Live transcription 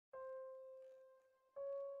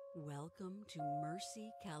Welcome to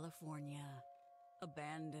Mercy, California,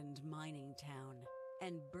 abandoned mining town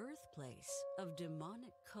and birthplace of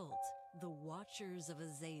demonic cult, the Watchers of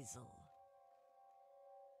Azazel.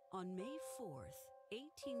 On May 4th,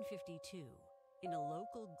 1852, in a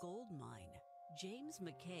local gold mine, James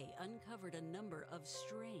McKay uncovered a number of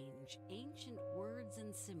strange, ancient words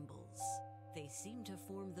and symbols. They seem to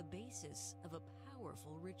form the basis of a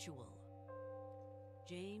powerful ritual.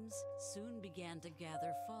 James soon began to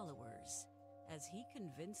gather followers, as he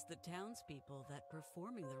convinced the townspeople that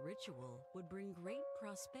performing the ritual would bring great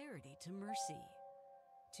prosperity to Mercy.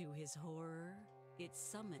 To his horror, it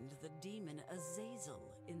summoned the demon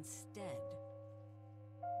Azazel instead.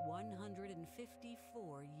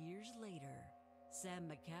 154 years later, Sam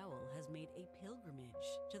McCowell has made a pilgrimage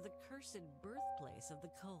to the cursed birthplace of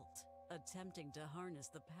the cult, attempting to harness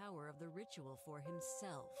the power of the ritual for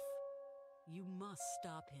himself. You must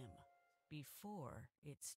stop him before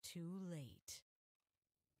it's too late.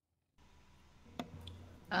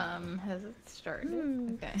 Has it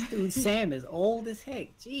started? Okay. Dude, Sam is old as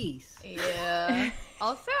heck. Jeez. Yeah.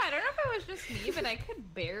 Also, I don't know if it was just me, but I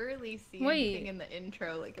could barely see anything in the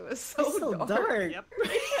intro. Like, it was so, dark. Yep.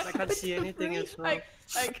 I can't see anything as well.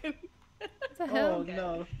 I can... What the hell? Oh,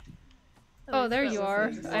 no. Oh, there you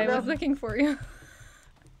are. I was looking for you.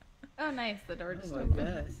 Oh, nice. The door just Oh my opened.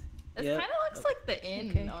 gosh. This Yep. kind of looks like the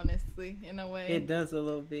inn, honestly, in a way. It does a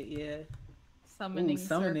little bit, yeah. Summoning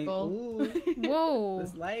circle. Ooh. Whoa.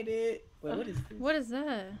 Let's light it. Wait, what is this? What is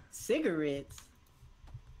that? Cigarettes.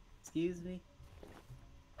 Excuse me.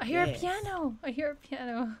 I hear Yes. a piano. I hear a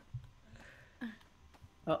piano.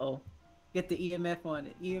 Uh-oh. Get the EMF on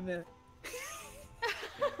it. EMF.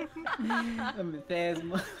 I'm in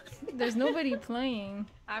phasma. There's nobody playing.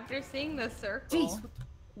 After seeing the circle, Jeez.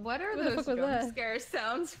 what are What the those fuck was jump that? scare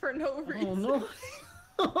sounds for no reason? Oh no.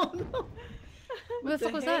 Oh no. What the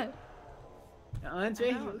fuck was that? Andre, I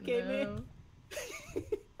you don't okay, man? know.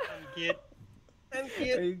 I'm good. I'm Are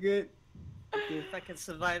good. you good? If I can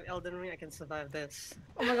survive Elden Ring, I can survive this.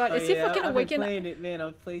 Oh my god, Oh, is he yeah, fucking I've been awakened? playing it, man,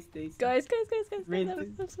 on PlayStation. Guys, I'm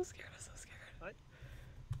Rented. so scared. I'm so scared.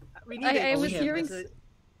 We need I a was key. hearing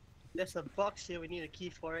There's a box here, we need a key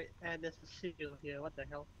for it, and there's a seal here. What the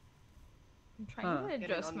hell? I'm trying to Get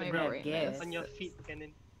it adjust on my the ground. brightness. On your feet,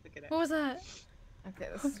 Kenan. Look at that. What was that? Okay,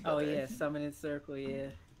 this is Oh better. yeah, summoning circle, yeah.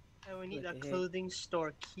 And we need What a the heck? clothing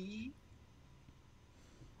store key.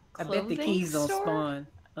 I bet the Clothing keys don't store? spawn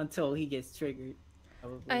until he gets triggered.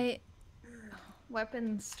 Probably.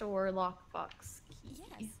 Weapon store lockbox key.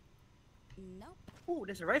 Yes. Nope. Ooh,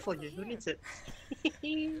 there's a rifle here. Who needs it?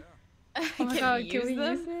 Oh my god, can we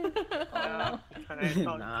them? use it? Uh,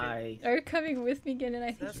 Nice. Are you coming with me again? And I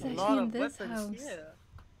think There's he's a actually lot in of this weapons house. here.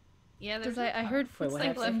 Yeah, Because there's I heard Wait, what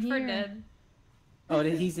footsteps like in Left 4 here. Dead. Oh,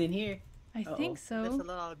 then he's in here. I think There's a so.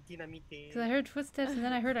 lot of dynamite. Because I heard footsteps and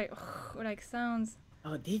then I heard like sounds.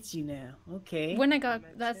 Oh, did you now? Okay. When I got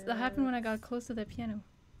that happened when I got close to the piano.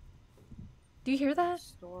 Do you hear that?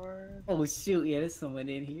 Store. Oh shoot, yeah, there's someone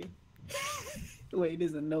in here. Wait,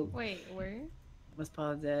 there's a note. Wait, where? Must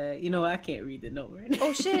pause that. You know, I can't read the note right now.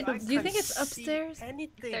 Oh shit! I Do you can't think it's see upstairs?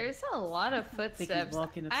 Anything. There's a lot of think he's footsteps.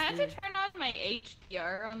 walking I had to upstairs. turn on my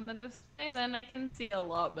HDR on the display, then I can see a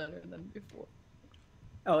lot better than before.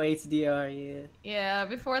 Oh, HDR, yeah. Yeah,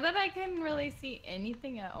 before that I couldn't really see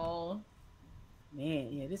anything at all. Man,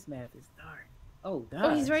 yeah, this map is dark. Oh, God.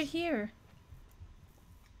 Oh, he's right here.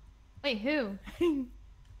 Wait, who?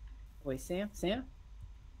 Wait, Sam? Sam?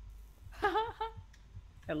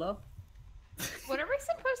 Hello? What are we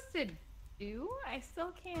supposed to do? I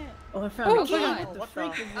still can't. Oh, I found Oh, a key. God. What the What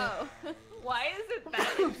freak the- is that? Oh, why is it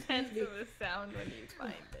that intense of a sound when you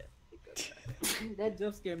find it? That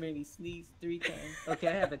jump scare made me sneeze 3 times. Okay,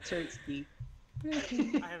 I have a church key.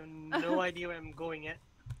 I have no idea where I'm going at.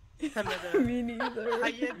 I'm at a Me neither.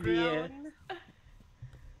 higher ground.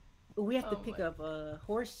 We have to Oh pick my- up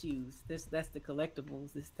horseshoes. That's the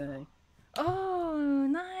collectibles this time. Oh,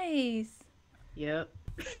 nice. Yep.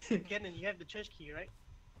 Kenan, you have the church key, right?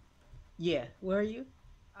 Yeah. Where are you?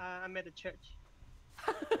 I'm at the church.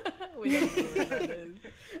 We don't know where that is.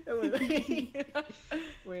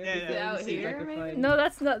 Where Yeah, is yeah. it? Let me Out see if I here, can maybe? find No,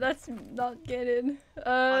 that's not getting.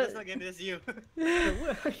 Oh, that's not good, it's you. it.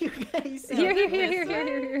 Where are you guys? Here. This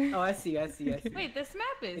way? Oh, I see. Wait, this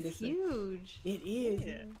map It is is a- huge. It is.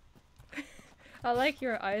 Yeah. I like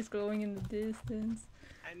your eyes glowing in the distance.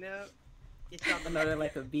 I know. It's on I the know they're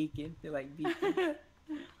like a beacon. They're like beacons.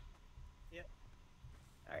 Yeah.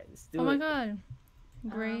 Alright, let's do Oh my it. god. I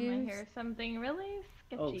Graves. hear something really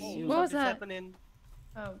sketchy. Oh, shoot. What was Something's that? happening.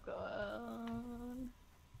 Oh god.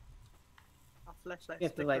 A flashlight. You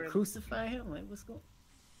have to like crucify him? Like, what's going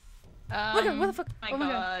Look at what the fuck? My Oh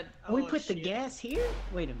my god. god. we Oh, put the shit. gas here?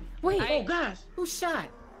 Wait a minute. Wait. Oh gosh, who shot?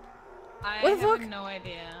 I What the have fuck? no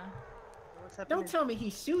idea. What's happening? Don't tell me he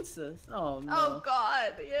shoots us. Oh no. Oh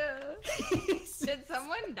god, yeah. Did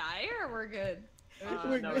someone die or we're good? No,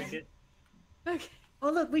 we're good. Okay.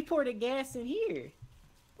 Oh look, we poured the gas in here.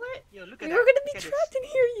 What? Yo, look We're at gonna that. be Look at trapped in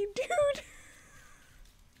here, you dude.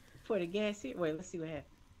 Pour the gas here? Wait, let's see what happens.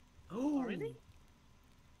 Oh, really?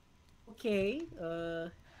 Okay,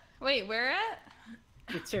 Wait, where at?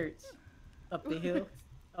 the church. Up the hill.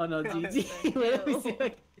 Oh no, Up GG. the Wait, let me see hill.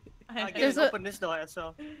 what... I There's guess a- open this door as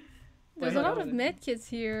well. There's Wait, a lot hold of on. medkits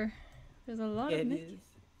here. There's a lot Yeah, of it medkits. is.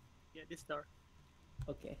 Yeah, this door.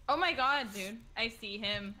 Okay. Oh my god, dude. I see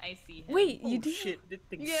him. I see him. Wait, Oh you do? shit, this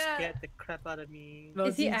thing Yeah. scared the crap out of me. No,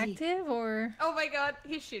 Is he GG. active or? Oh my god,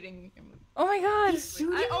 he's shooting him. Oh my god! He's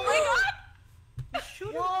shooting? Oh my god!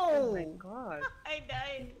 Oh my Whoa! god. I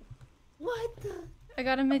died. What the? I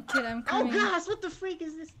got a medkit. I'm Oh coming. gosh, what the freak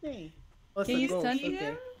is this thing? Oh, it's Can a you ghost. stun See Okay.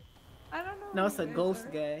 him? I don't know. No, it's a who you ghost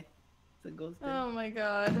guys guy. It's a ghost are. guy. Oh my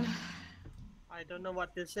god. I don't know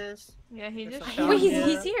what this is. Yeah, he There's just a shot Wait, me.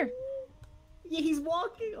 he's here. Yeah, he's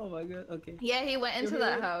walking. Oh my god. Okay. Yeah, he went into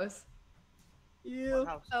that house. Yeah. What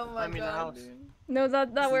house? Oh my I'm in the god. house. dude. No,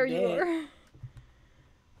 not This is where you dead. are.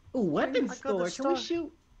 Ooh, weapon I got store. the Can we star.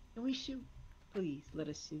 shoot? Can we shoot? Please, let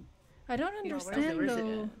us shoot. I don't Yeah, where is it? understand Where is it?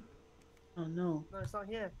 though. Oh no. No, it's not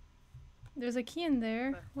here. There's a key in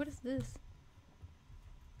there. What is this?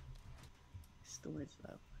 Storage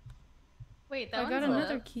level. Wait, that I got one's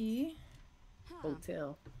another lit. key.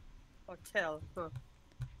 Hotel. Hotel. Huh.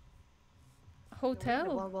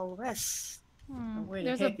 Hotel. Wild Wild West. Hmm. Where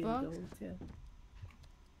There's the a heck is box. the hotel?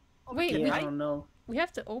 Oh, Wait, we Yeah, can I hide? don't know. We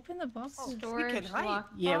have to open the box. Oh, we Storage can hide. lock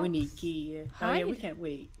Yeah, we box? need key. Yeah. Oh yeah, we Hide? can't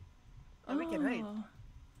wait. Yeah, we can hide. Oh.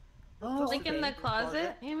 Oh, Like in okay. the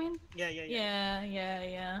closet, you mean? Yeah, yeah, yeah.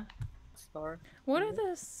 Yeah. Star. What are Yeah. the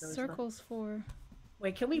not. circles for?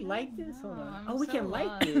 Wait, can we light this? Hold know, on. I'm Oh, we so can light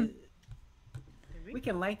lost. this. We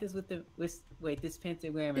can light this with the. Wait, this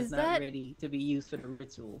pentagram is Is not that- ready to be used for the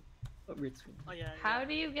ritual. What ritual? Oh yeah. How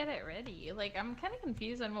do you get it ready? Like, I'm kind of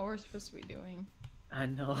confused on what we're supposed to be doing. I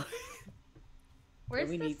know. Where's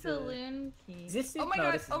we the need to- saloon key? Is this it? Oh my No,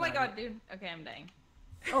 god! this is Oh my not god, it. dude. Okay, I'm dying.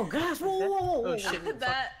 Oh gosh! Whoa, whoa, whoa, whoa! Oh, shit.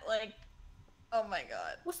 that, like, oh my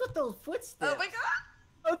god. What's with those footsteps? Oh my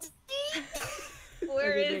god! Oh,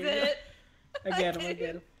 Where Okay, is there you go. it? I got him. I got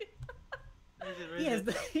him. Where is it? Where He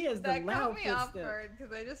is has it? the That loud caught me off footsteps. guard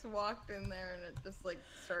because I just walked in there and it just like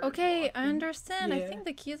started. Okay, I walking. understand. I Yeah. think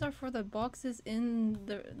the keys are for the boxes in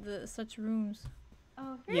the such rooms.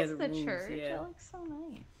 Oh, Yeah, here's the the rooms, church. yeah. It looks so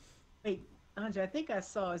nice. Wait, Andre, I think I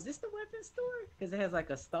saw. Is this the weapon store? Because it has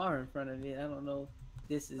like a star in front of it. I don't know. If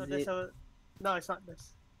this is No, it. there's a... no, it's not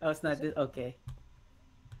this. Oh, it's not this. Okay.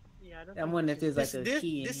 Yeah, I don't I'm think wondering if this there's is- like a this,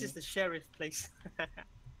 key in This here. is the sheriff's place.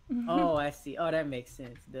 Oh, I see. Oh, that makes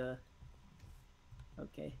sense. Duh.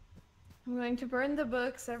 Okay. I'm going to burn the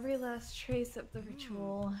books, every last trace of the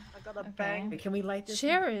ritual. I got a Okay. bang. Wait, can we light this?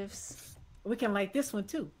 one? Sheriffs. We can light this one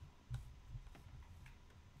too.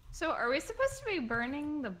 So, are we supposed to be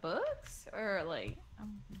burning the books, or like,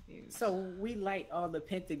 I'm confused. So we light all the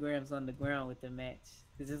pentagrams on the ground with the match.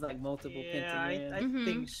 Cause there's like multiple Yeah, I pentagrams. Mhm.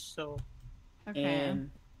 think so. Okay.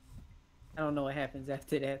 And I don't know what happens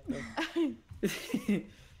after that though.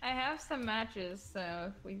 I have some matches,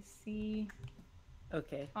 so if we see.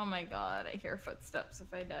 Okay. Oh my god, I hear footsteps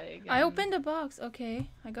if I die again. I opened a box. Okay,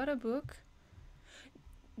 I got a book.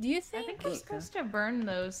 Do you I think? think we're supposed to burn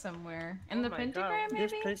those somewhere. In Oh the my pentagram, God, maybe?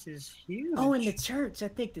 This place is huge. Oh, in the church. I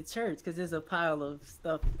think the church, because there's a pile of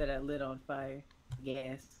stuff that I lit on fire.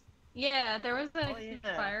 Gas. Yeah, there was a Oh,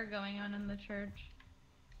 yeah. fire going on in the church.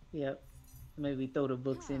 Yep. Maybe throw the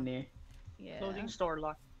books in there. Yeah. Clothing store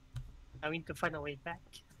locked. I need to find a way back.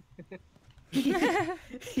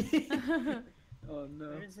 Oh no.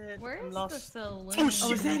 Where is it? Where I'm is lost. the saloon? Oh,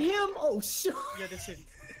 is that him? Oh, shoot. Yeah, that's it.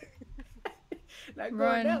 Not going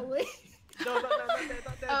Run. that way. No, not that,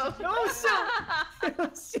 not that. Oh, No, shoot. Oh,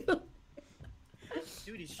 shoot.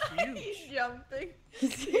 Dude is He's huge. jumping.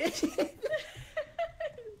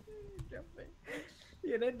 Jumping.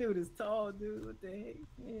 Yeah, that dude is tall, dude. What the heck?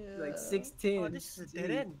 Yeah. He's like 6'10". Oh, this is a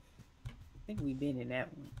dead end. I think we've been in that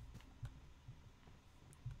one.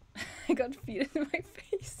 I got feet in my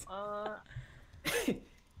face.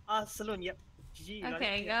 Saloon, yep. GG, you Okay,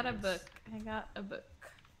 I it. got a Nice. book. I got a book.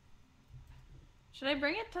 Should I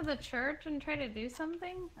bring it to the church and try to do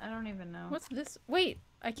something? I don't even know. What's this? Wait,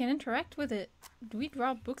 I can interact with it. Do we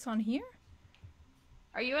drop books on here?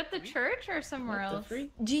 Are you at the church or somewhere What the else?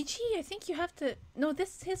 freak? GG, I think you have to. No,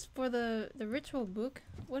 this is for the ritual book.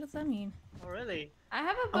 What does that mean? Oh, really? I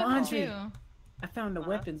have a Oh, book Andre. too. I found the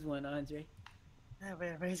weapons one, Andre.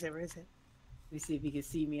 Where is it? Where is it? Let me see if you can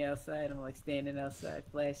see me outside. I'm like standing outside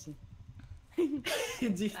flashing.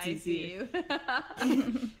 I see you.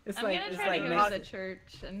 It's I'm like gonna it's try like to go next to the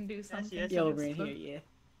church and do something. yes, yeah, over in here, yeah.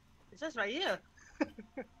 It says right here.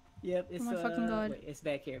 Yep, it's my fucking God. Wait, it's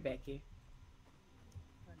back here, back here.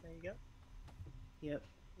 There you go. Yep.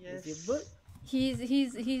 Yes. Is your book?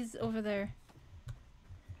 He's over there.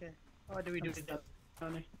 Okay. What do we do with that?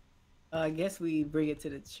 I guess we bring it to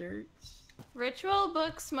the church. Ritual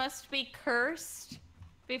books must be cursed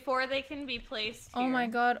before they can be placed here. Oh my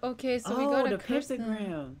God. Okay, so we gotta the curse them.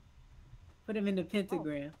 pentagram. Put him in the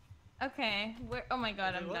pentagram. Okay. Where? Oh my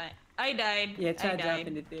God, I'm dying. I died. Yeah, try I died.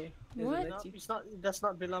 dropping it there. Does What? It No, let you? it's not. It does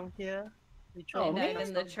not belong here. Oh, I died man.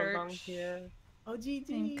 in the Does not belong church. here. Oh, GG.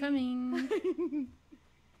 I'm coming.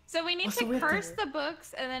 So we need Oh, so to we have to- curse the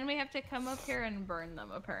books, and then we have to come up here and burn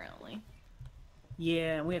them, apparently.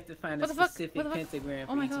 Yeah, and we have to find What a the fuck? specific What the fuck? pentagram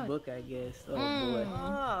Oh for my each God. book, I guess. Oh Mm.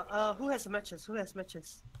 boy. Who has matches? Who has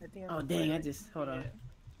matches? I think. Oh dang! I just hold on.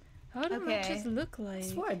 How do Okay. matches look I like?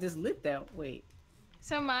 swear I just lit that. Wait,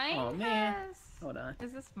 So mine Oh, man. has... hold on.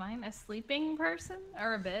 Is this mine? A sleeping person?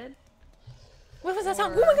 Or a bed? What was that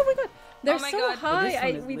sound? Or- Oh my God! Oh my God! They're my so God. high. this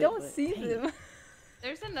one is We lit, don't but see dang. them.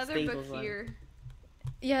 There's another Staples book on it. here.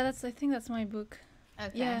 Yeah, I think that's my book.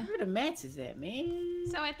 Okay. Yeah. Where the matches at, man?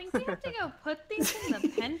 So I think we have to go put these in the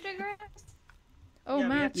pentagrams. Oh, Yeah, we have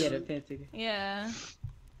match. Yeah, the pentagram. Yeah.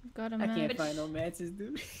 Got a I match. can't find no matches,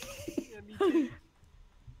 dude. Yeah, me too.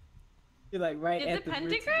 You're like right Did at the the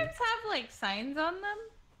bridge. pentagrams have like signs on them?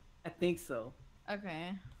 I think so.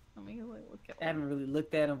 Okay. Let me like, look at I haven't really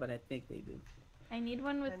looked at them, but I think they do. I need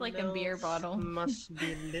one with And like a beer those bottle. Must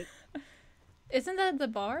be lit. Isn't that the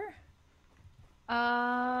bar?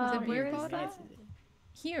 Uh, it where beer is bottle? that? Matches.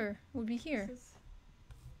 Here. Would be here. This is-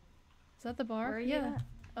 Is that the bar? Where are you Yeah.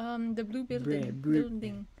 at? The blue building. Red brick.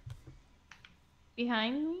 Building.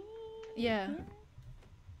 Behind me? Yeah.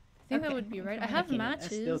 I think that Okay, would be right. I I have can't-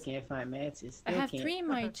 matches. I still can't find matches. I Still have can't. 3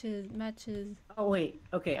 matches. Oh wait.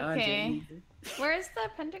 Okay, Andre. Okay. needs it. Where is the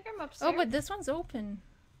pentagram upstairs? Oh, but this one's open.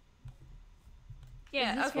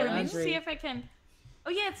 Yeah, is this okay, for let me me? see if I can... Oh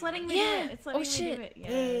yeah, it's letting me Yeah. do it. It's letting Oh, me shit. do it. Yes.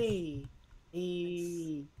 Hey.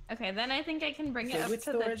 Hey. Okay, then I think I can bring it So up which to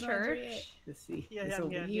store the is Andre at? church. Let's see. Yeah, it's yeah,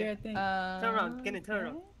 over yeah, here, yeah. I think. Turn around, get it, turn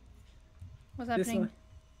around. okay. What's This happening? one.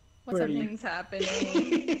 What's Where are you? happening?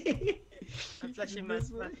 Things happening. I'm flashing my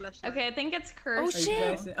flashlight. Okay, I think it's Oh cursed. you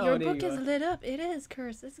shit! flashing? Oh, Your there book you is are. lit up. It is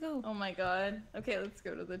cursed. Let's go. Oh my god. Okay, let's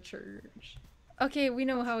go to the church. Okay, we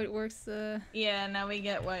know how it works. Yeah, now we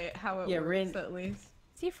get how it Yeah, works Rin- at least.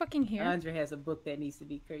 Is he fucking here? Andre has a book that needs to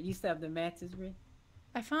be cursed. You still have the matches, Rin?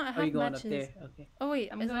 I Or are you have going matches. up there? Okay. Oh wait,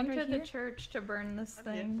 I'm is going Andre to here? the church to burn this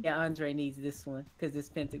Okay. thing. Yeah, Andre needs this one because this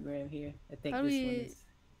pentagram here. I think How this do one we-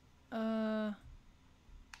 is.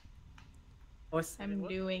 Or I'm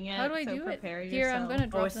doing it. How do I so do it? prepare Here, I'm yourself. gonna Oh,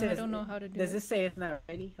 drop it them. I says- don't know how to do does it. it say it's not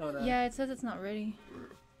ready? Hold on. Yeah, it says it's not ready.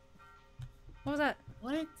 What was that?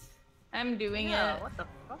 What? I'm doing Yeah, it. what the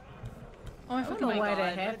fuck? Oh my I don't fucking know my why God.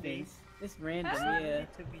 that happens. It's random, Ah. yeah. Need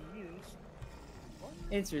to be used.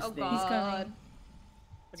 Interesting. Oh god. coming.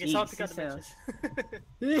 Okay, so I'll Jeez, pick out he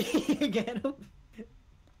the matches. Get him.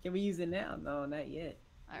 Can we use it now? No, not yet.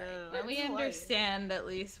 Alright, No, now we that's why. understand at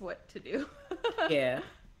least what to do. Yeah.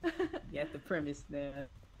 You have the premise now.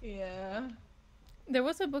 Yeah. There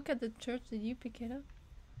was a book at the church. Did you pick it up?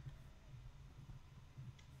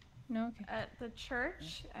 No. Okay. At the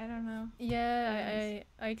church? I don't know. Yeah,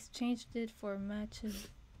 I exchanged it for matches.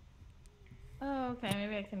 Oh, okay.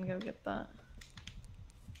 Maybe I can go get that.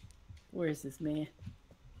 Where is this man?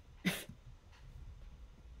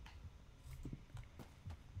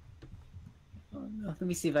 Oh no. Let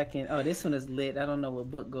me see if I can. Oh, this one is lit. I don't know what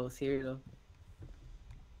book goes here though.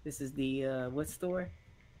 This is the what store?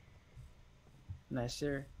 Not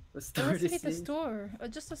sure what store this Investigate the is. store.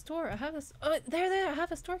 Just a store. I have this. Oh, there. I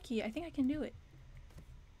have a store key. I think I can do it.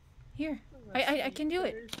 Here. I can do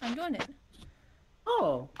it. I'm doing it.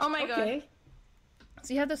 Oh. Oh my god. okay.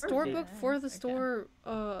 So you have the store Perfect. book for the Okay. store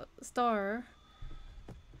star,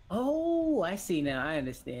 Oh, I see now. I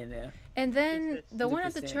understand now. and then It's the one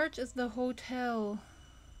at the 100%. church is the hotel.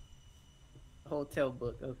 Hotel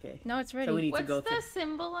book. Okay. Now it's ready. So we need to What's go the to.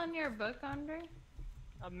 symbol on your book, Andre?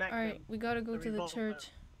 A All magnum. right, we gotta go The to the revolver. church.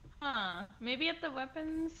 Huh. Maybe at the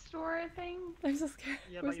weapons store thing? I'm so scared.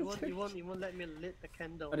 Yeah, Where's but you the won't, church? you won't let me lit the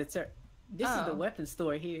candle. Oh, this is the Oh. weapon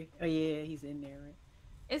store here. Oh yeah, he's in there, right?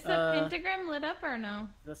 Is the pentagram lit up or no?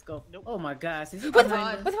 Let's go. Nope. Oh my gosh, is he What the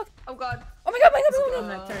behind fuck? us? What the fuck? Oh god. Oh my god! My god! I'm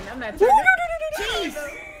not turning. I'm not No, no, turning. no, no, no, no, no.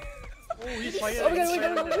 Oh, he's fired. Oh my God, He's oh my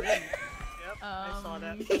God, fired oh my the God. rim. Yep, I saw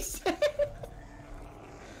that.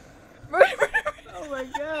 Run, run, run. Oh my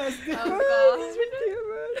gosh.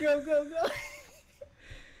 Oh god. Go.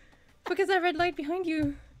 Look at that red light behind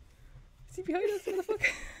you. See behind us, motherfucker.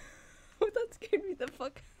 Oh, that scared me the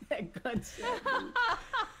fuck. That gunshot. Dude.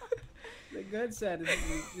 The gunshot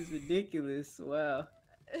is ridiculous. Wow.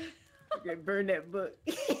 Okay, burn that book.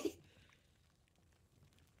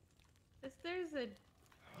 There's a.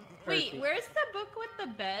 Wait, where's the book with the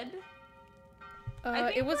bed?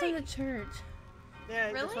 It was in the church.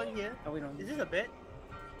 Yeah, Really? this one here. Oh, we don't. Is this a bed?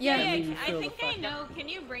 Yeah, I think I know. Can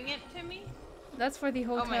you bring it to me? that's for the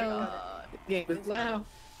hotel. Oh my god. Yeah, it's loud.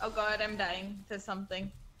 Oh god, I'm dying to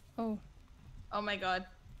something. Oh. Oh my god.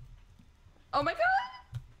 Oh my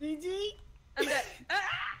god! GG. I'm dead. Ah!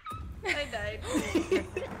 I died.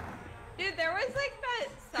 Dude, there was like that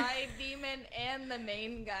side demon and the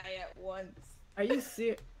main guy at once. Are you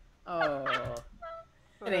serious? Oh.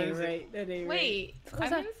 That ain't right. That ain't Wait, What's I'm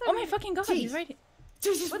that? in some... Oh my fucking god, he's Jeez. right.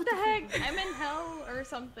 Jesus, What the heck? I'm in hell or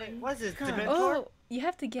something. What's this? God. Dementor? Oh, you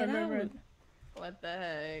have to get remember out. it. What the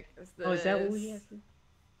heck is this? Oh, is that what we have to?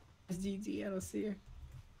 It's GG. I don't see her.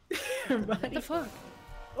 Her What body. the fuck?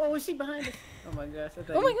 Oh, is she behind us? Oh my gosh. I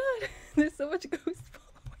thought Oh my god! There's so much ghost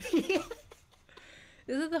following.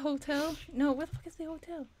 Is it the hotel? No, where the fuck is the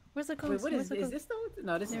hotel? Where's the ghost? Wait, what Where's is the this? ghost? Is this the hotel?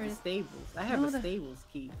 No, this There it is is. the stables. I have No, a the- stables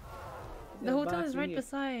key. The hotel is right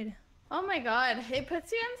beside. Oh my god, it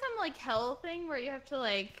puts you in some like hell thing where you have to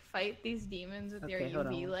like fight these demons with your Okay, hold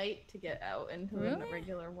UV on. light to get out into the Really?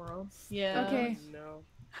 regular world. Yeah. Okay. No.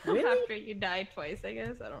 Really? After you die twice, I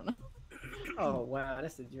guess. I don't know. Oh wow,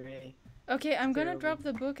 that's a drag. Okay, I'm gonna Terrible. drop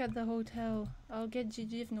the book at the hotel. I'll get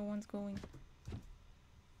GG if no one's going.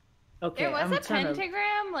 Okay, There was I'm a trying to.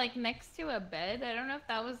 pentagram like next to a bed. I don't know if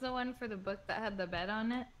that was the one for the book that had the bed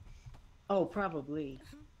on it. Oh, probably.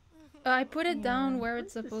 I put it down where What's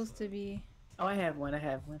it's this? supposed to be. Oh, I have one. I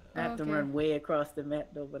have to Okay. run way across the map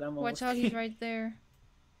though, but I'm almost. Watch out, he's right there.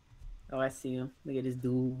 Oh, I see him. Look at this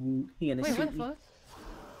dude. He gonna Wait, shoot what the me. fuck?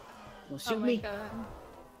 Don't Oh shoot my me. god.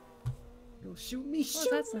 Don't shoot me. What's Shoot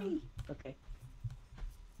that me. sound? Okay.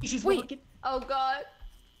 She's Wait. walking. Oh god.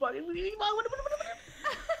 Walking. Okay.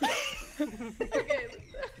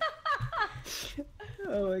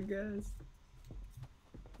 Oh my gosh.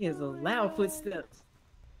 He has a loud footsteps.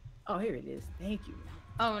 Oh, here it is. Thank you.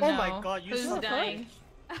 Oh no. Oh my god, you Who's suck. dying?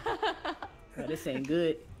 Oh, this ain't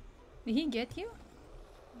good. Did he get you?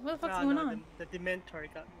 What the fuck's Nah, going no, on? The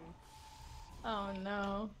Dementor got me. Oh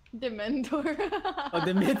no. Dementor. Oh,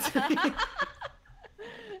 the mentor.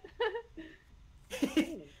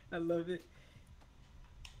 I love it.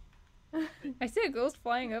 I see a ghost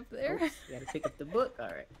flying up there. Oops, gotta pick up the book. All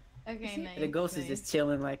right. Okay, nice. The ghost is nice. just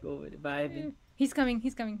chilling, like over the vibing. He's coming,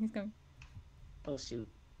 he's coming, he's coming. Oh shoot.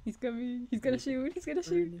 He's coming. He's gonna shoot, he's gonna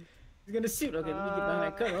shoot. He's gonna shoot. Okay, let me get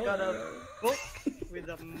behind cover. Got Oh. a book with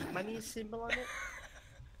a money symbol on it.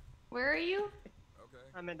 Where are you?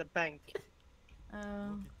 I'm in the bank.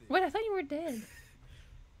 Wait, I thought you were dead.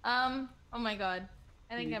 Oh my god.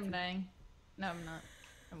 I think Me I'm too. dying. No, I'm not.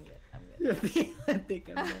 I'm good. I'm good. I think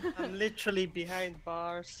I'm done. I'm literally behind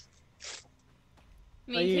bars.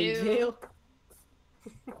 Me Are you too. in jail?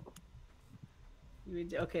 You in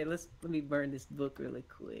jail? Okay, let me burn this book really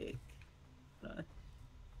quick. Hold on.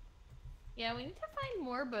 Yeah, we need to find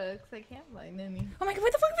more books. I can't find any. Oh my god,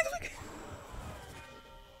 what the fuck, what the fuck?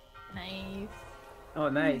 Nice. Oh,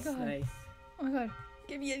 nice, God. nice. Oh my god.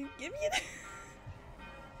 Give me it, give me it.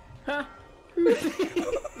 Huh?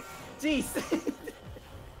 Jeez.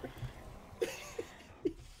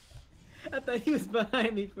 I thought he was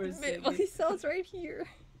behind me for a second. Well, he sells right here.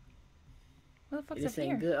 What the fuck's This up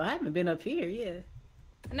ain't here? good. Oh, I haven't been up here, yeah.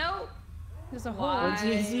 No. There's a Why? Oh, hole.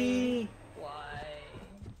 GG. Why?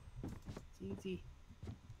 GG.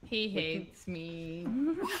 He hates me.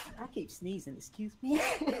 I keep sneezing. Excuse me.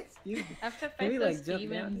 Excuse me. I have to Can we, fight like, those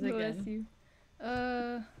jump down? demons Bless again.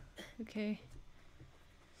 you. Okay.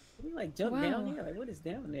 Can we like jump Wow. down here? Like, what is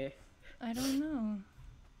down there? I don't know.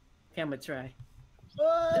 Okay, I'm gonna try.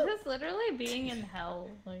 This is literally being in hell.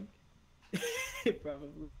 Like,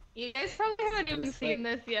 Probably. you guys probably haven't even Looks seen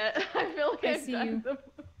this yet. I feel like I I've see done you.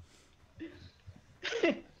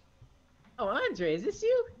 them. Oh, Andre, is this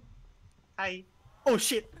you? Hi. Oh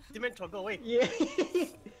shit! Dementor, go away. Yeah.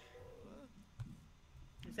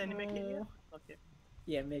 Is any make it here? Okay.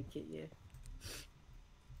 Yeah, medkit, yeah.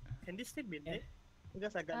 Can this still be Yeah. lit?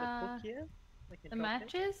 Because I got the book here. I can The drop it.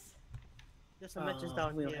 matches? There's some matches Oh,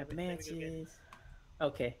 down we here. don't have Wait, let me go get it. matches.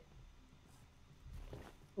 Okay.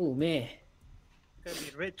 Oh man. Gonna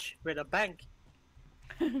be rich with a bank.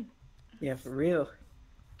 Yeah, for real.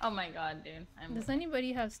 Oh my god, dude. I'm Does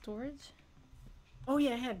anybody have storage? Oh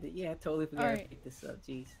yeah, I have it. Yeah, I totally forgot to Alright. pick this up.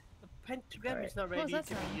 Jeez. pentagram Alright. is not What was ready that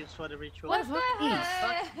to sound? be used for the ritual. What What the the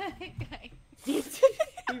fuck? heck? He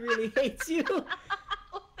really hates you.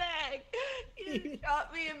 What the heck? He just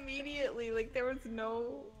shot me immediately. Like there was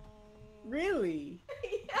no. Really?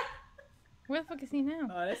 Yeah. Where the fuck is he now?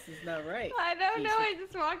 Oh, this is not right. I don't know. Jesus. I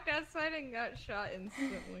just walked outside and got shot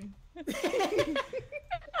instantly.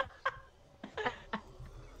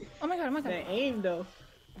 Oh my god, oh my god. That aim though.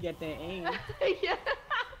 You got that aim. Yeah.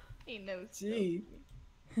 He knows. Gee.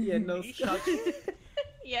 Yeah, no He scope. shot you?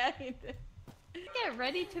 Yeah, he did. Get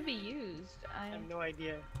ready to be used. I have no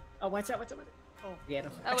idea. Oh, watch out, watch out, watch out. Oh. Get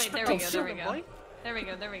him. Oh wait, there Oh, we go. There we shoot, go. boy. There we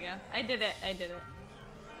go. There we go. I did it. I did it.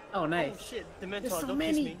 Oh, nice. Oh shit, There's Dementor, so don't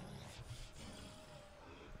many. kiss me.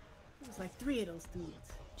 There's like 3 of those dudes.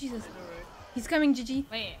 Jesus. Alright. He's coming, Gigi.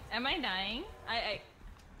 Wait, am I dying? Yeah, I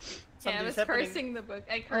Something's was happening. cursing the book.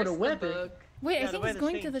 I cursed the weapon. book. Wait, Yeah, I the think he's weather's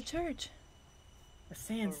going to changed. the church. A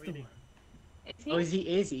sandstorm. really? Is he? Oh,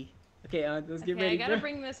 is he? Okay, let's get Okay, ready, I gotta bro.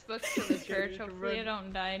 bring this book to the church. Hopefully I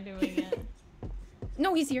don't die doing it.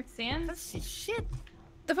 No, he's here. Sans? Let's see shit.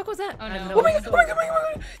 The fuck was that? Oh I no. know. Oh my god, oh my god, oh my god, oh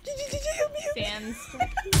my god. Gigi, help me, help me.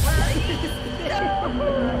 Sans.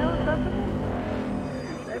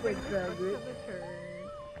 That makes sound good.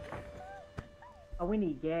 Oh, we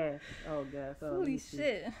need gas. Oh, gas. Oh, let Holy me see.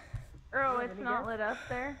 shit. Oh, it's not lit up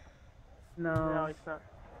there? No, No, it's not.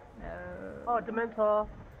 No. Oh, Dementor.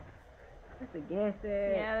 it's a gas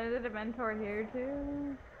tag. Yeah, there's a Dementor here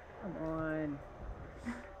too. Come on.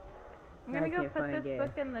 I'm I gonna go can't put find this gas.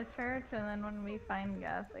 book in the church, and then when we find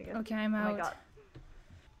gas, I guess. Okay, I'm Oh my out. god.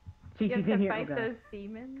 She's You have in to here. Oh, fight God. those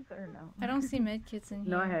demons, or no? I don't see medkits in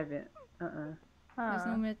here. No, I haven't. There's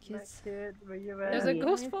Huh. no That medkits. kid, where you at? There's a Yeah. ghost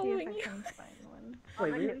Let me see if following I you. can find one.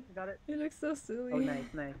 Wait, Oh, really? got it. It looks so silly. Oh,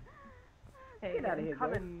 nice, nice. Okay, Get out of here, bro.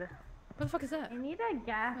 Coming. What the fuck is that? I need a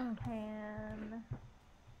gas Oh. can.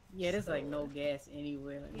 Yeah, there's like no gas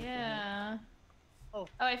anywhere. Like, Yeah. Oh,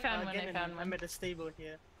 I found one. again, I found I'm one. at the stable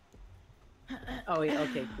here. Oh, yeah,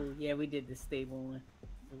 okay, cool. Yeah, we did the stable one.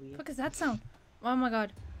 So we- What the fuck is that sound? Oh my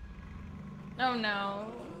god. Oh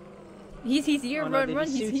no. He's here. Oh, no, Run, did run.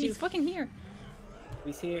 he shoot He's you? fucking here.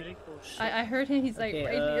 We's here. Very cool shit. I heard him. He's like Okay,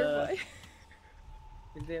 right nearby.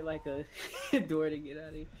 Is there like a door to get out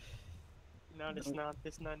of here? No, there's not.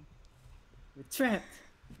 There's none. We're trapped.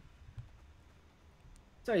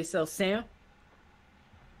 Sorry yourself, Sam.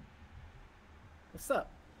 What's up?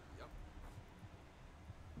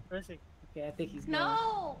 Where is he? Okay, I think he's gone.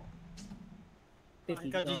 No. I think I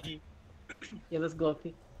he's got gone. GG. Yeah, let's go up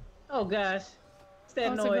here. Oh gosh. What's that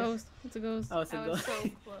Oh, it's a noise? ghost. It's a ghost. Oh, it's a I was ghost. so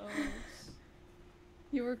close.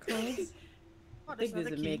 You were close. Oh, I think there's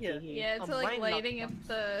another a key med here. kit here. Yeah, it's A like mine lighting lockbox. up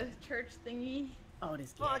the church thingy. Oh,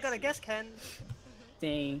 this Oh, I gas. got a gas can.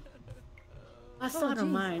 Dang. I saw the jeez.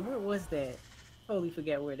 mine. Where was that? Totally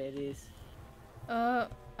forgot where that is.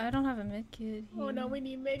 I don't have a medkit. Oh here. no, we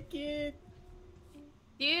need med kit.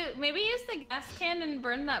 Do you maybe use the gas can and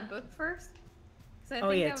burn that book first? 'Cause I Oh,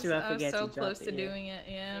 think yeah, I was, true, I I was forgot so you dropped close it, to yeah. doing it.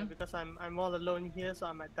 Yeah, Yeah. because I'm all alone here, so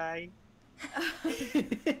I might die.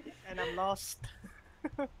 And I'm lost.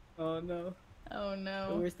 Oh no. Oh no.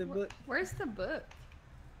 So where's the book? Where's the book?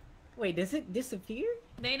 Wait, does it disappear?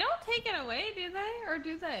 They don't take it away, do they? Or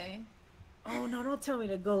do they? Oh no, don't tell me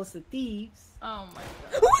the ghost of thieves. Oh my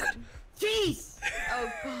god. Jeez!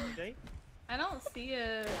 Oh god. Okay. I don't see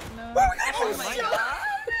it. No. Oh my shit. god.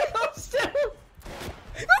 Oh, shit.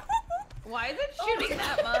 Why is it shooting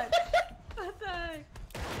that much? What the heck?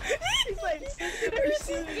 He's like,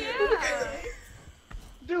 Yeah.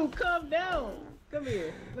 dude, calm down. Come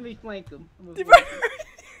here. Let me flank him. I'm gonna Devour.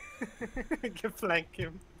 flank him. Can flank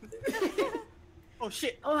him. Oh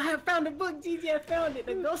shit. Oh, I found the book, Gigi. I found it.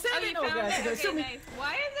 The ghost Oh, had you it. Oh, found gosh. it? Shoot Okay, me. nice.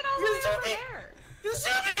 Why is it all the You way shoot over me. there? You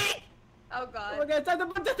shoot me. Oh Oh god. my god, that's the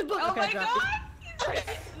book. That's the book. Oh Okay, my I dropped god! it.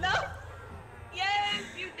 No! Yes,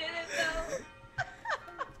 you did it though!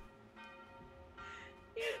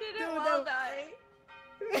 You did it Dude, while that- dying.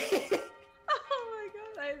 Oh my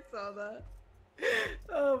god, I saw that.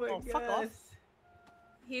 Oh my Oh, fuck off. gosh.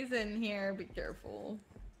 He's in here, be careful.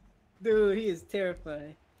 Dude, he is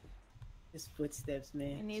terrifying. His footsteps,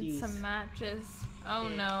 man. I need Jeez. some matches. Oh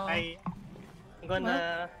Okay, no. I'm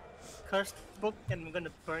gonna curse the book and I'm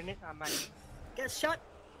gonna burn it. I might get shot.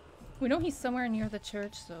 We know he's somewhere near the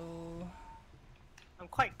church, so. I'm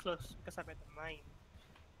quite close because I'm at the mine.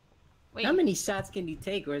 Wait, How many shots can you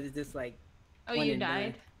take, or is it just like? oh one you and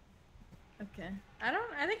died? Okay.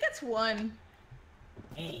 I think it's one.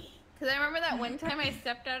 Hey. Cause I remember that one time I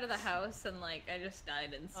stepped out of the house and like I just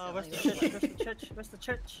died Oh, where's instantly. the church? Where's the church? Where's the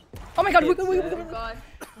church? Oh my god, It's, Oh god.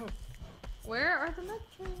 Where are the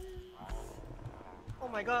medkits? Oh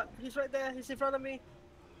my god, he's right there. He's in front of me.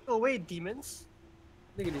 Oh wait, demons.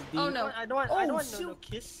 Look at this Oh dude. no. I don't want. Oh, I don't want no shoot.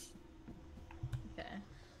 kiss. Okay.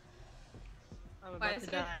 I'm Why about is to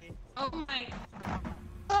it- die. Oh my.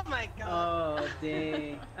 Oh my god. Oh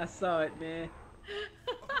dang! I saw it, man.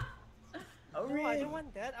 Oh, No, I don't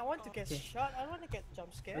want that. I want to get Okay. shot. I don't want to get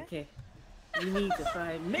jump scared. Okay. We need to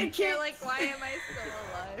find You're medkits. like, why am I still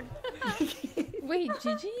alive? Wait,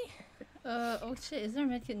 Gigi? Oh shit, is there a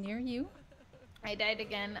medkit near you? I died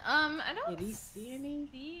again. I don't Did he see any?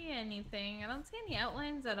 see anything. I don't see any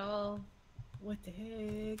outlines at all. What the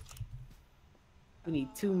heck? We need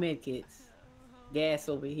 2 medkits. Gas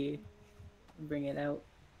over here. Bring it out.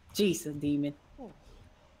 Jesus, demon. What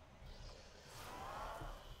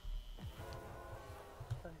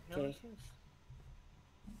the hell Okay. is this?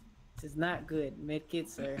 This is not good.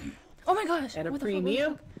 Medkits are Oh my gosh! at a what the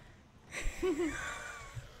premium. Fuck,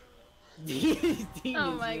 These demons,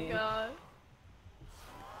 Oh my man. god.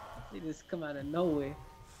 They just come out of nowhere.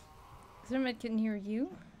 is there a medkit near you?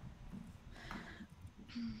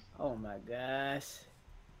 Oh my gosh.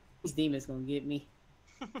 These demons gonna get me.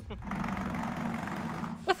 What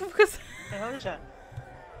the fuck is The hell is that?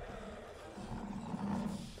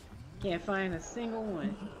 Can't find a single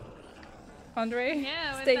one. Andre?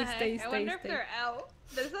 Yeah, what stay, the heck? stay, I stay, wonder if stay. they're out.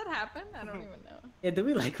 Does that happen? I don't even know. Yeah, do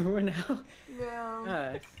we like run out? Yeah.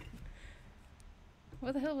 Gosh.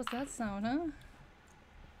 What the hell was that sound, huh?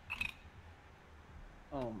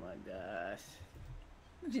 Oh my gosh.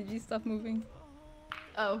 Gigi, stop moving.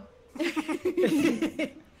 Oh. There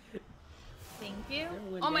Thank you.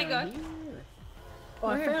 one Oh my down god. here. Oh,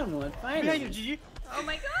 I Where? found one. Behind Finally. you, Gigi. Oh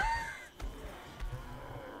my god.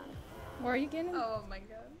 Where are you getting? Oh my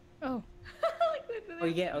god. Oh. Like, literally- Oh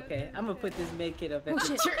yeah, okay. I'm gonna put this medkit up at Oh, the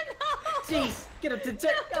shit. church. Jeez, get up to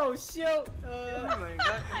church. Oh shoot. Oh my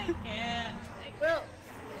god. I can't. Well,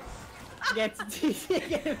 get to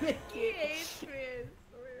get a medkit. He hates me, I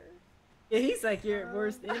swear. Yeah, he's like your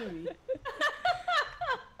worst enemy.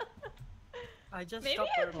 I just Maybe stopped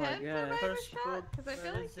I her. can God. survive a First shot, book, because I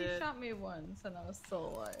feel where like is he it? shot me once and I was still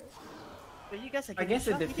alive. But you guys are I guess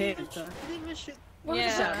it getting shot. You depends, huh? didn't even shoot. What Yeah.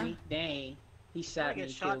 the He fuck? shot me. Dang. He shot me get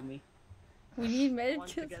and shot. killed me. We need I want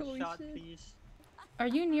to medkits, get holy shot, shit. please. Are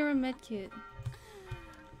you near a medkit?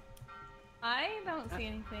 I don't see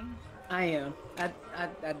anything. I am.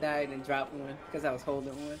 I died and dropped one because I was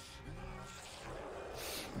holding one.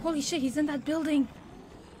 Holy shit, he's in that building!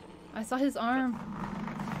 I saw his arm.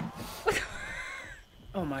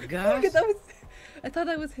 Oh my Oh my gosh. god, that was... I thought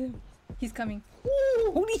that was him. He's coming.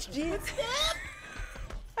 Ooh, holy shit!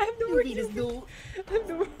 I have nowhere You to beat this dude. I have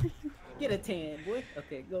nowhere to Get a tan, boy.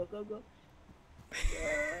 Okay, go, go, go.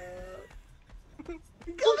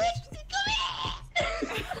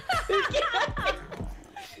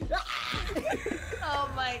 Oh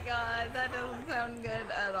my god, that doesn't sound good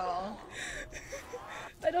at all.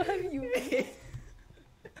 I don't have you.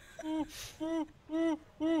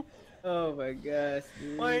 Oh my gosh,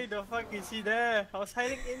 dude. Why the fuck is he there? I was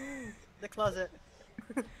hiding in the closet.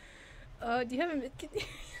 Do you have a medkit?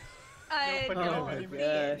 I Oh don't my see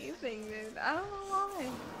gosh. anything, dude. I don't know why.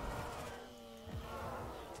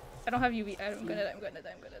 I don't have UV. I'm gonna die, I'm gonna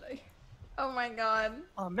die, I'm gonna die. Oh my god.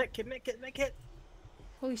 Oh, medkit.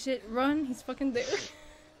 Holy shit, run, he's fucking there. It's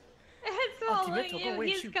Oh, following Kimetto, go you. away,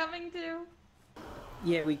 He's shoot. coming too.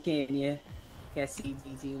 Yeah, we can, yeah. Got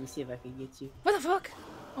CGG. Let me see if I can get you. What the fuck?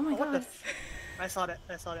 Oh my Oh, what the god. I saw that,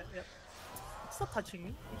 yep. Stop touching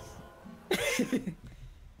me, please.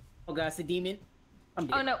 Oh god, it's a demon. I'm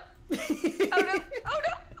dead. Oh no. Oh no. Oh no. Oh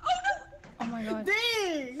no. Oh my god.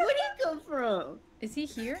 Dang! Where'd he come from? Is he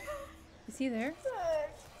here? Is he there?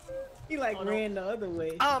 He like Oh, no. ran the other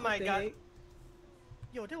way. Oh What my the god. heck?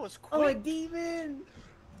 Yo, that was Oh, a quick. demon!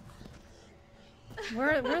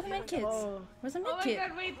 Where are the medkits? Oh, Where's the Oh my medkit?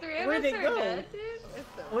 god, wait, 3 of Where'd us they are go? dead, dude. It's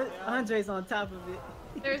so what? bad. Andre's on top of it.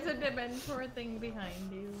 There's a Dementor thing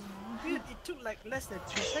behind you. Dude, it took like less than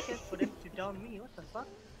 2 seconds for them to down me. What the fuck?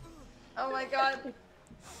 Oh my god.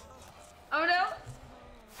 Oh no.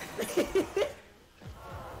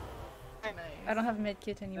 I don't have a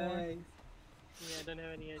medkit anymore. Nice. Yeah, I don't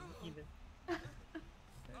have any either.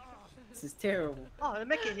 This is terrible. Oh, the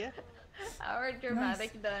medkit here. Our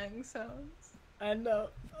dramatic dying sounds. I know.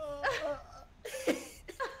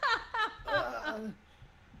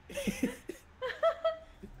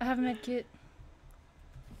 I have a medkit.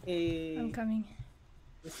 Hey, I'm coming.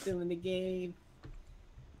 we're still in the game.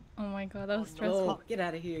 Oh my god, that was Oh, no. stressful. Oh, get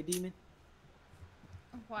out of here, demon.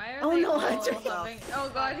 Why are Oh, they no, all Andre. having... Oh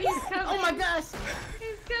god, he's coming. Oh my gosh!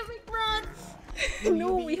 He's coming. Run.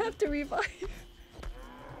 No, we have to revive.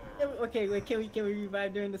 Okay, wait, can we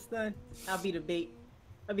revive during the stun? I'll be the bait.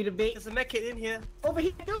 I'll be the bait. There's a medkit in here. Over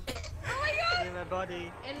here. Oh my god. In my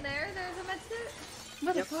body. In there, there's a medkit.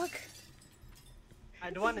 What Yep. the fuck? I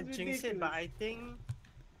don't want to This is jinx it, but ridiculous. I think.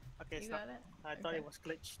 Okay, You stop. got it? I thought Okay. it was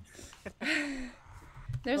glitched.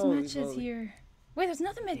 There's Holy matches moly. here. Wait, there's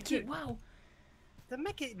another med kit. Dude. Wow. The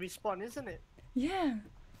make it respawn, isn't it? Yeah.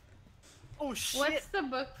 Oh shit! What's the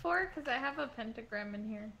book for? Because I have a pentagram in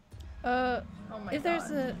here. Oh my if there's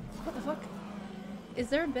God. a what the fuck? Is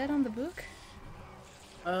there a bed on the book?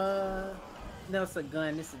 No, it's a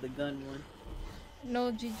gun. This is the gun one.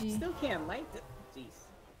 No, GG. Still can't light it. Jeez.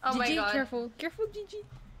 Oh my GG, god. careful. Careful, GG.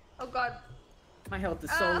 Oh god. My health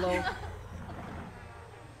is so low.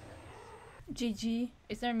 GG.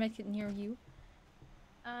 Is there a med kit near you?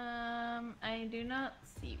 I do not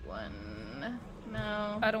see one.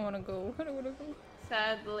 No. I don't want to go. I don't want to go.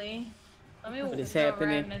 Sadly. Let me What is go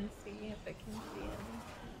happening? around and see if I can see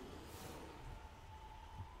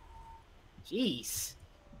it. Jeez.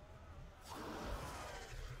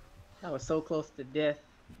 I was so close to death.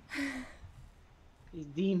 These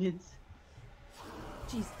demons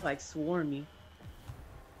Jeez. like swarm me.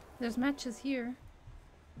 There's matches here.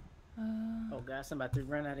 Oh gosh, I'm about to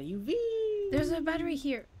run out of UV. There's a battery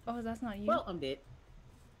here. Oh, that's not you. Well, I'm dead.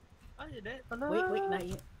 Oh, you did? Wait, not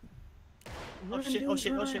yet. Oh Run, shit! Oh dude,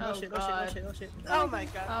 shit! Oh run. shit! Oh Oh, shit! Oh shit! Oh God. shit! Oh shit! Oh my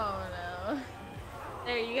god! Oh no.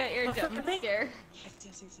 There, you got your Oh, jump fuck me. scare.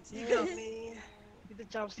 You got me. Get the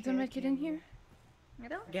jump Is there a med kit in here? I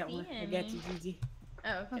don't Got see one. any. I got you, Gigi. Oh,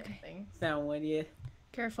 okay. Okay. Thanks. Found one, yeah.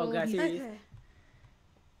 Careful. Oh gosh, here he is. Okay.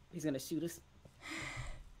 He's gonna shoot us.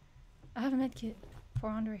 I have a med kit for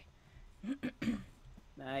Andre.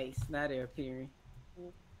 Nice. Now they're appearing.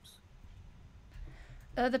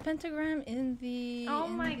 The pentagram in the. Oh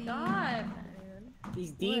in my the- god.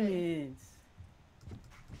 These demons.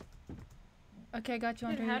 Okay, I got you,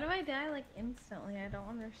 Dude, Andre. how do I die like instantly? I don't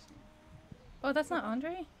understand. Oh, that's not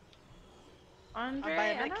Andre? Andre, buy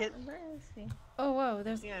a I med don't- kit. where is he? Oh, wow,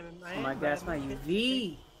 there's. Yeah, Oh my gosh, my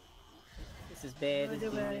UV. This is bad. Where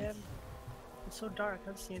This do I demons. am? It's so dark. I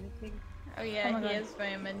can't see anything. Oh yeah, Oh my he God. is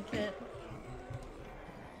my med kit.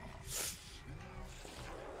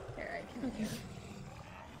 Here, I can. Okay.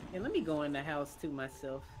 Yeah, let me go in the house to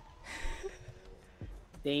myself.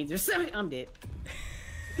 Dangerous. I'm dead.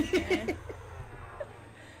 Okay.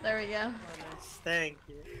 There we go. Oh, nice. Thank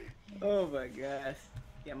you. Oh my gosh.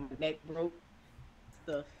 Yeah, my neck broke.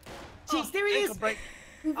 Stuff. Oh, Jeez, there he ankle is. break.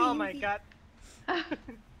 Oh my god.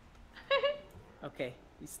 Okay,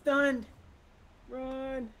 he's stunned.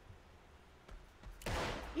 Run.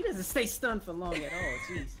 He doesn't stay stunned for long at all.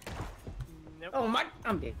 Jeez. Nope. Oh my,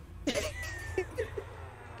 I'm dead.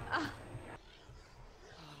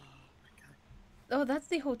 Oh, that's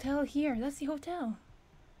the hotel here. That's the hotel.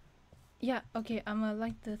 Yeah, okay, I'm gonna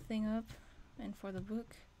light the thing up. And for the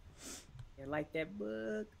book. Yeah, like that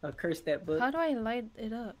book. Or curse that book. How do I light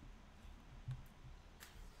it up?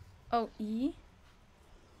 Oh, E?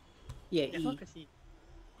 Yeah, Yeah, E. focus E.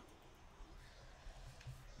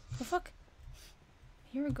 The fuck?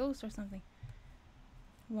 Hear a ghost or something.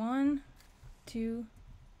 1, 2,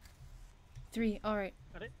 3. Alright.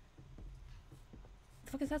 Got it?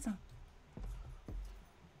 The fuck is that sound?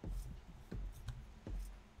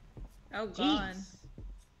 Oh god. Jeez.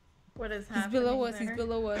 What is He's happening below us. there? He's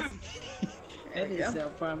below us. That we is go.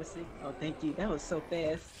 promising. Oh, thank you. That was so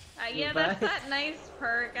fast. Yeah, Goodbye. that's that nice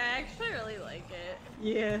perk. I actually really like it.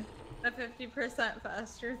 Yeah. The 50%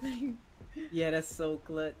 faster thing. Yeah, that's so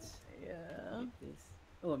clutch. Yeah. Look at this.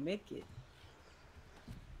 Oh, a medkit.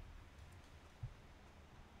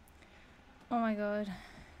 Oh my god.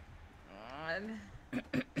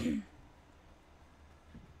 God.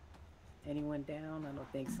 Anyone down? I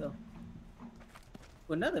don't think so.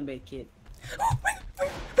 Oh, another medkit.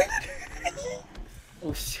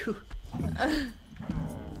 Oh shoot.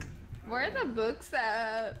 Where are the books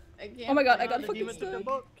at? I can't Oh my god, I find got The fucking demon took the stuck.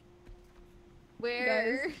 book.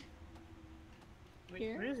 Where? Wait,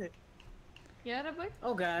 Here? where is it? You had a book?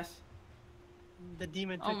 Oh gosh. The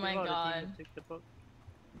demon took Oh the my book. The God. demon took the book.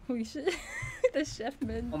 Holy shit. The chef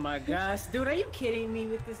man. Oh my gosh. Dude, are you kidding me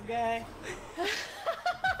with this guy?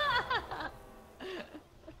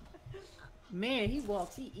 Man, he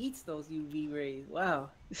walks, he eats those UV rays. Wow.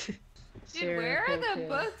 Dude, where are the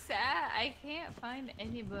books at? I can't find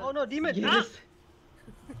any books. Oh no, demon! Yes.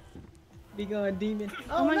 Be going demon.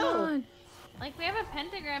 Oh my no. god. Like, we have a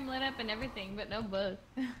pentagram lit up and everything, but no book.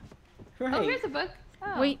 Right. Oh, here's a book.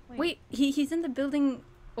 Oh, Wait. He's in the building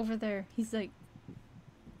over there. He's like.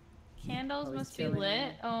 Candles Oh, he's must be chilling lit.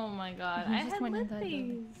 in Oh my god. He I just had went in lit that these.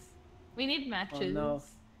 building. We need matches. no.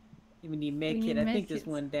 We need We medkit. need I think there's medkits.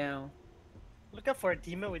 one down. Look out for a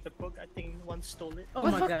demon with a book. I think one stole it. Oh What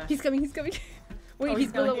the my fuck? gosh. He's coming. Wait, Oh, he's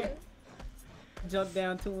he's down below here. us. Jump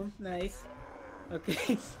down to him. Nice.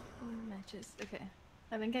 Okay. Matches. Okay.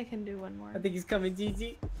 I think I can do one more. I think he's coming,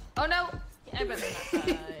 Gigi. Oh no! I better not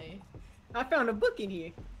die. I found a book in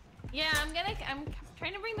here. Yeah, I'm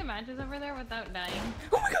trying to bring the matches over there without dying.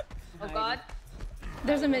 Oh my god! Oh god.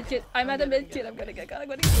 There's a medkit. I'm at a medkit. I'm gonna get. Okay, I'm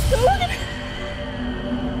doing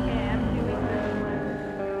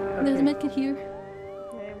this one. There's a medkit here.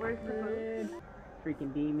 Okay, where's the book?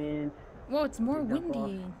 Freaking demons. Whoa, it's more Jump off.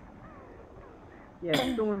 windy. Yeah,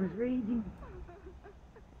 the storm is raging.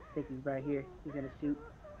 I think he's right here. He's gonna shoot.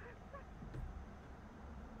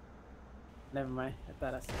 Never mind. I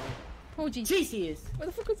thought I saw him. Oh jeez. Jeez, he is. Where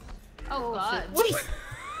the fuck was? Oh god. Jeez.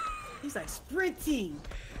 He's like sprinting.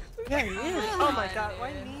 Yeah, he is. Oh my god,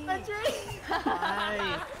 why me? Why?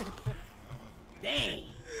 Dang.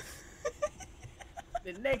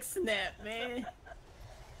 The neck snap, man.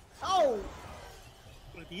 Oh.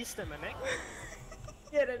 These stem my neck.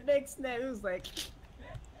 Yeah, the neck snap. It was like.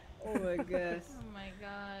 Oh my gosh. Oh my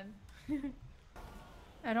god.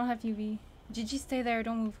 I don't have UV. Gigi, stay there.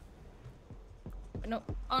 Don't move. No.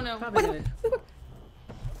 Oh no. Probably gonna.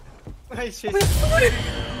 It's just...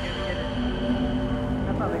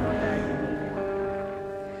 I'm probably gonna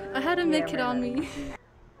die. I had a medkit on me.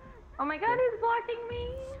 Oh my god, he's blocking me!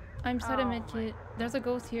 I'm set a Oh medkit. There's a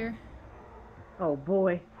ghost here. Oh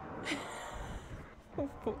boy. Oh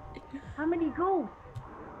boy. How many ghosts?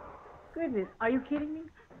 Goodness. Are you kidding me?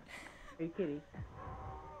 Are you kidding?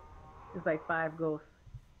 It's like 5 ghosts.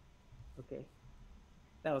 Okay.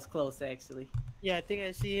 That was close, actually. Yeah, I think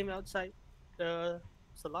I see him outside the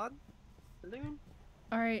salon. Saloon?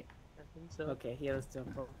 Alright, I think so. Okay, yeah, let's jump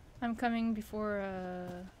over. I'm coming before,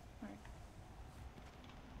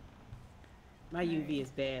 My UV is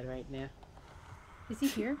bad right now. Is he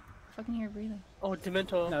here? I can hear breathing. Oh,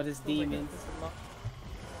 Demento. No, this Oh my God, demons. there's a lot.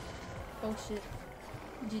 Oh shit.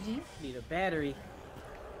 Gigi? Need a battery.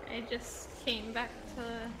 I just came back to...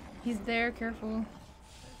 He's there, careful.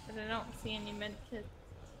 but I don't see any medkits.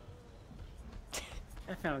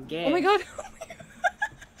 I found gas. Oh my god!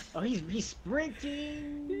 Oh, he's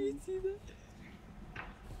sprinting. Did you see that?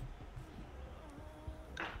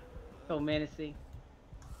 So menacing.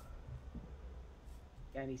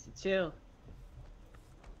 Guy needs to chill.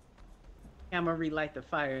 I'm gonna relight the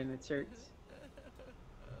fire in the church.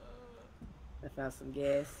 I found some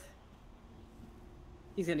gas.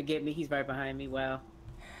 He's gonna get me. He's right behind me. Wow.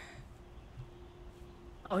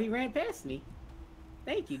 Oh, he ran past me.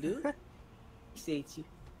 Thank you, dude. Appreciate you.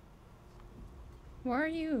 Where are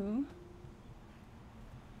you?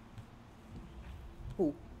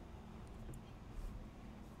 Who?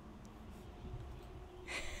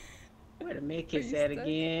 Where the med kiss you at stuck?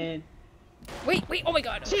 again? Wait, oh my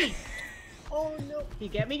god! Jeez! Oh no! He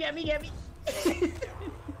got me! Of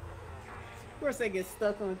course I get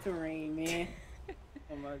stuck on terrain, man.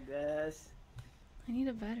 Oh my gosh. I need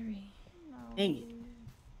a battery. No. Dang it.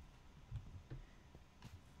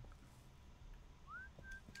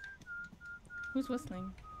 Who's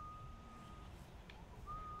whistling?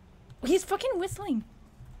 He's fucking whistling!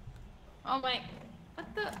 Oh my...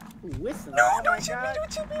 What the... Ooh, whistling. No, Oh my don't you God.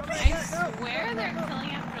 I swear they're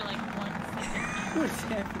killing after like 1 second. What's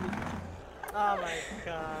happening? Oh my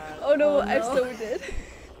god. Oh no, Oh, I'm no. so dead.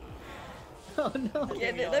 Oh no.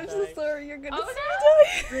 Get we it, all I'm so died. sorry, you're gonna Oh, see no.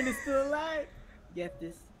 me die! Ren is still alive. Get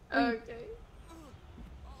this. Okay.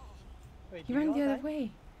 Wait, He did we ran all the other die?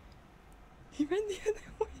 way. He ran the other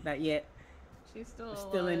way. Not yet. She's still We're alive.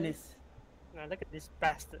 still in this. Now look at this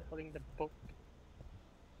bastard holding the book.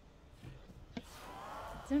 Is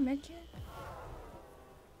there a medkit?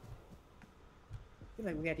 I feel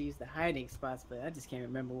like we got to use the hiding spots, but I just can't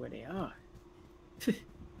remember where they are.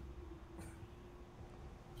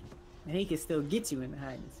 And he can still get you in the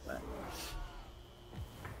hiding spot.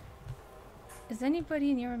 Is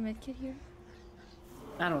anybody near a medkit here?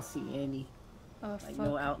 I don't see any. Oh Like fuck.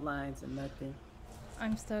 no outlines or nothing.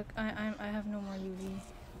 I'm stuck. I have no more UV.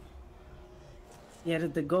 Yeah,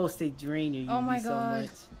 the ghosts, they drain your UV Oh my so God. much.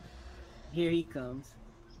 Here he comes.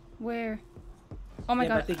 Where? Oh my Yep,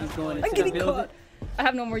 god. I think he's going I'm into getting the building. caught. I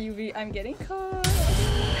have no more UV. I'm getting caught.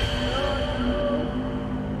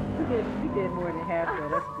 We did more than half though.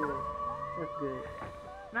 That's good. That's good.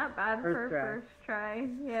 Not bad First for try. first try.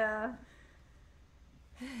 Yeah.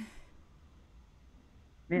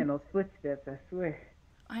 Man, those footsteps, I swear.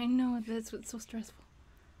 I know, that's what's so stressful.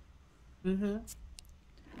 Mm-hmm.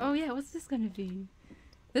 Oh yeah, what's this gonna be?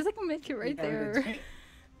 There's like a medkit right there.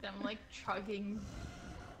 I'm like chugging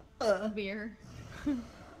beer.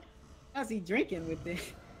 How's he drinking with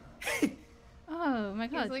it? Oh my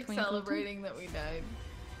god. He's like 20 celebrating that we died.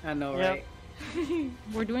 I know, Yep. right?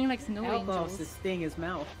 We're doing like snow Alcohol angels. to sting his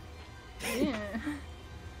mouth. Yeah.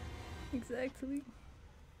 Exactly.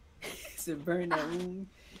 to burn that wound.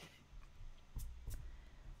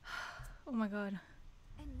 Oh my god.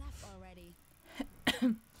 Enough already.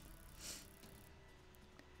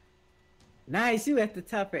 Nice, you at the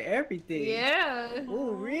top of everything. Yeah.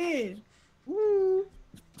 Ooh, Rin. Woo.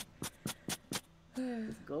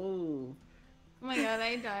 Let's go. Oh my god,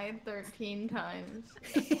 I died 13 times.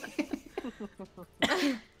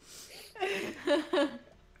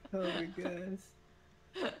 Oh my gosh.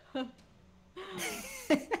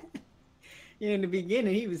 Yeah, in the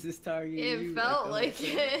beginning, he was just targeting you. It felt the like whole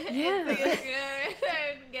time. it. Yeah. It's like,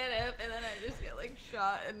 I'd get up and then I just get like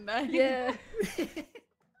shot and die. Yeah.